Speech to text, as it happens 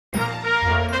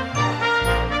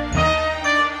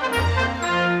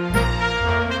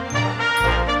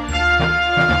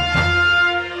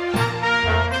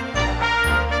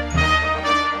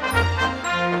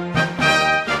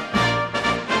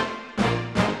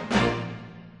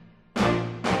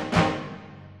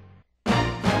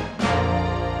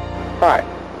Hi.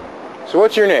 So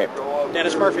what's your name?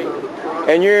 Dennis Murphy.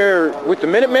 And you're with the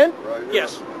Minutemen?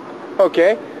 Yes.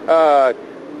 Okay.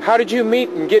 How did you meet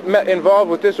and get involved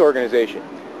with this organization?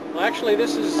 Well, actually,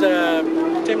 this is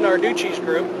Tim Narducci's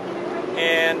group,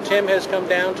 and Tim has come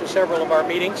down to several of our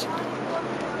meetings,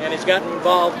 and he's gotten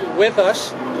involved with us,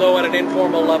 though at an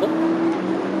informal level.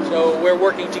 So we're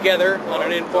working together on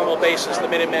an informal basis, the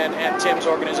Minutemen and Tim's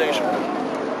organization.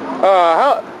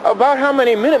 About how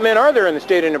many Minutemen are there in the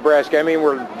state of Nebraska? I mean,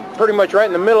 we're pretty much right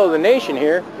in the middle of the nation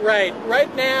here. Right.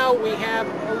 Right now we have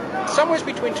somewhere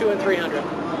between 200 and 300.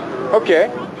 Okay.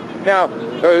 Now,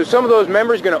 are some of those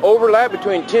members going to overlap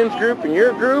between Tim's group and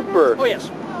your group, or? Oh,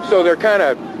 yes. So they're kind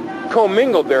of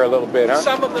commingled there a little bit, huh?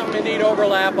 Some of them indeed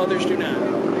overlap, others do not.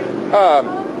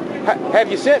 Have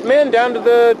you sent men down to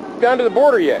the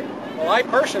border yet? Well, I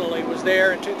personally was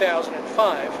there in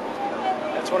 2005.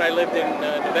 That's when I lived in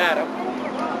Nevada.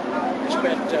 I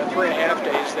spent 3.5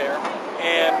 days there.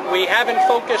 And we haven't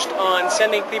focused on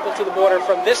sending people to the border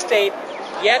from this state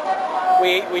yet.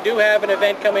 We do have an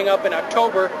event coming up in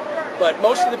October, but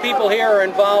most of the people here are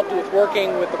involved with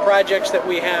working with the projects that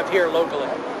we have here locally.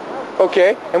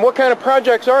 Okay, and what kind of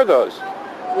projects are those?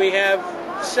 We have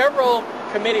several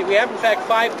committees. We have, in fact,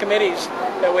 5 committees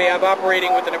that we have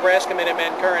operating with the Nebraska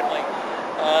Minutemen currently.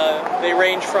 They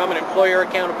range from an employer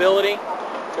accountability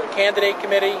to a candidate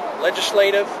committee,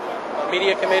 legislative, a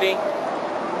media committee,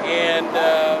 and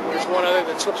there's one other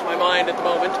that slips my mind at the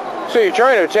moment. So you're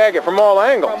trying to attack it from all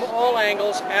angles? From all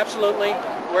angles, absolutely.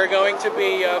 We're going to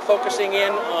be focusing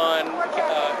in on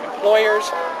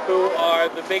employers who are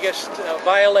the biggest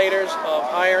violators of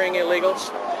hiring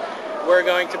illegals. We're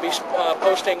going to be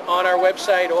posting on our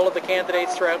website all of the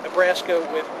candidates throughout Nebraska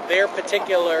with their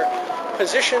particular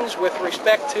positions with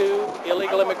respect to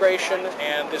illegal immigration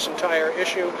and this entire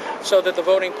issue, so that the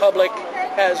voting public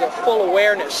has a full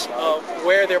awareness of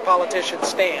where their politicians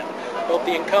stand, both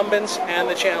the incumbents and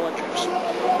the challengers.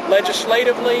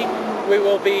 Legislatively, we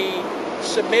will be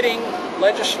submitting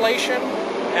legislation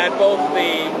at both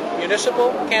the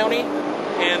municipal, county,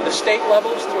 and the state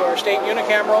levels through our state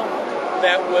unicameral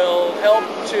that will help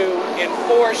to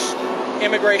enforce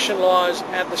immigration laws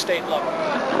at the state level.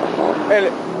 And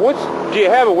do you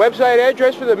have a website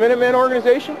address for the Minutemen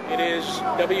organization? It is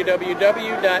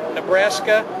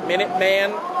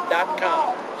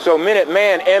www.nebraskaminuteman.com. So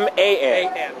Minuteman,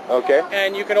 M-A-N. Okay.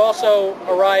 And you can also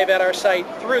arrive at our site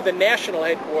through the national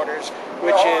headquarters,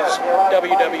 which is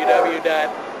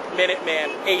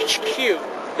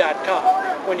www.minutemanhq.com.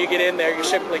 When you get in there, you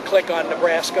simply click on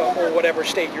Nebraska or whatever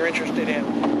state you're interested in,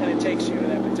 and it takes you to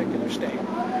that particular state.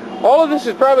 All of this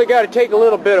has probably got to take a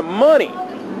little bit of money.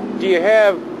 Do you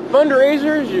have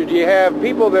fundraisers, or do you have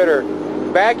people that are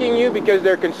backing you because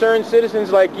they're concerned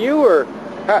citizens like you, or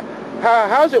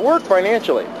how's it work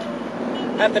financially?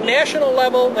 At the national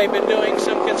level, they've been doing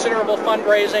some considerable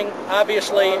fundraising,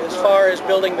 obviously, as far as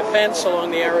building the fence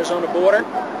along the Arizona border.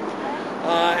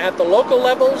 At the local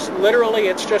levels, literally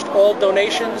it's just all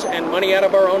donations and money out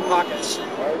of our own pockets.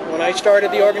 When I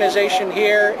started the organization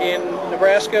here in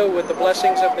Nebraska with the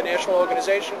blessings of the national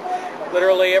organization,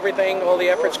 literally everything, all the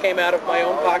efforts came out of my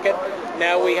own pocket.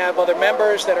 Now we have other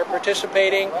members that are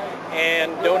participating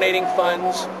and donating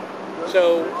funds,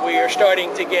 so we are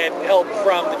starting to get help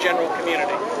from the general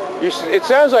community. It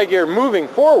sounds like you're moving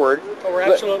forward. Oh, we're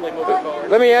absolutely moving forward.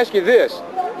 Let me ask you this.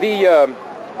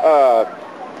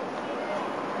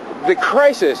 The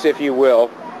crisis, if you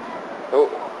will,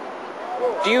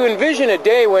 do you envision a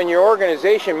day when your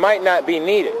organization might not be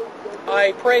needed?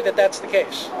 I pray that that's the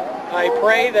case. I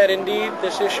pray that indeed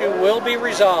this issue will be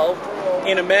resolved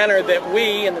in a manner that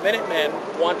we in the Minutemen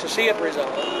want to see it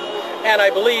resolved. And I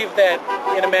believe that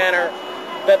in a manner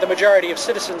that the majority of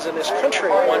citizens in this country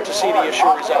want to see the issue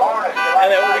resolved.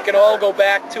 And that we can all go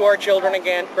back to our children and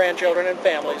grandchildren and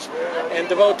families and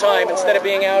devote time, instead of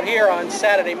being out here on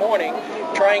Saturday morning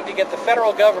trying to get the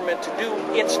federal government to do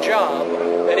its job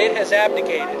that it has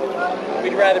abdicated.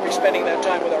 We'd rather be spending that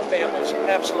time with our families.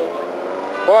 Absolutely.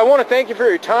 Well, I want to thank you for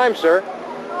your time, sir.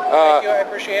 Thank you. I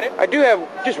appreciate it. I do have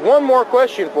just one more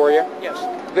question for you. Yes.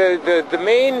 The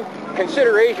main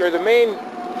consideration, or the main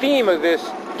theme of this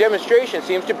demonstration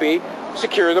seems to be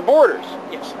secure the borders.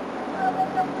 Yes.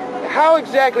 How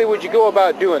exactly would you go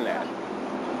about doing that?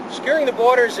 Securing the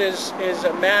borders is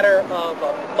a matter of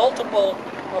a multiple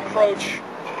approach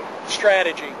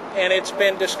strategy, and it's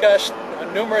been discussed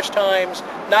numerous times.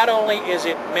 Not only is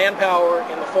it manpower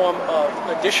in the form of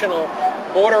additional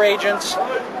border agents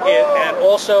and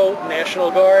also National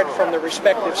Guard from the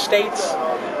respective states,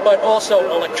 but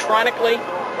also electronically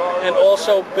and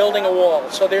also building a wall.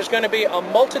 So there's going to be a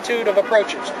multitude of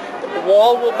approaches. The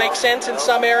wall will make sense in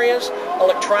some areas,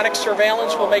 electronic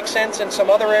surveillance will make sense in some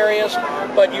other areas,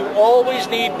 but you always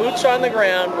need boots on the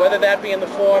ground, whether that be in the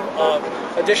form of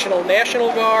additional National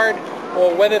Guard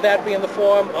or whether that be in the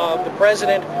form of the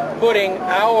President putting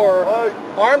our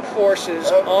armed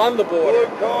forces on the border.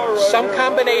 Some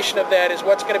combination of that is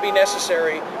what's going to be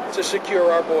necessary to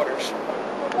secure our borders.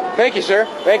 Thank you, sir.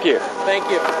 Thank you. Thank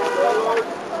you.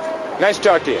 Nice to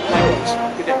talk to you.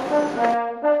 Likewise. Good day.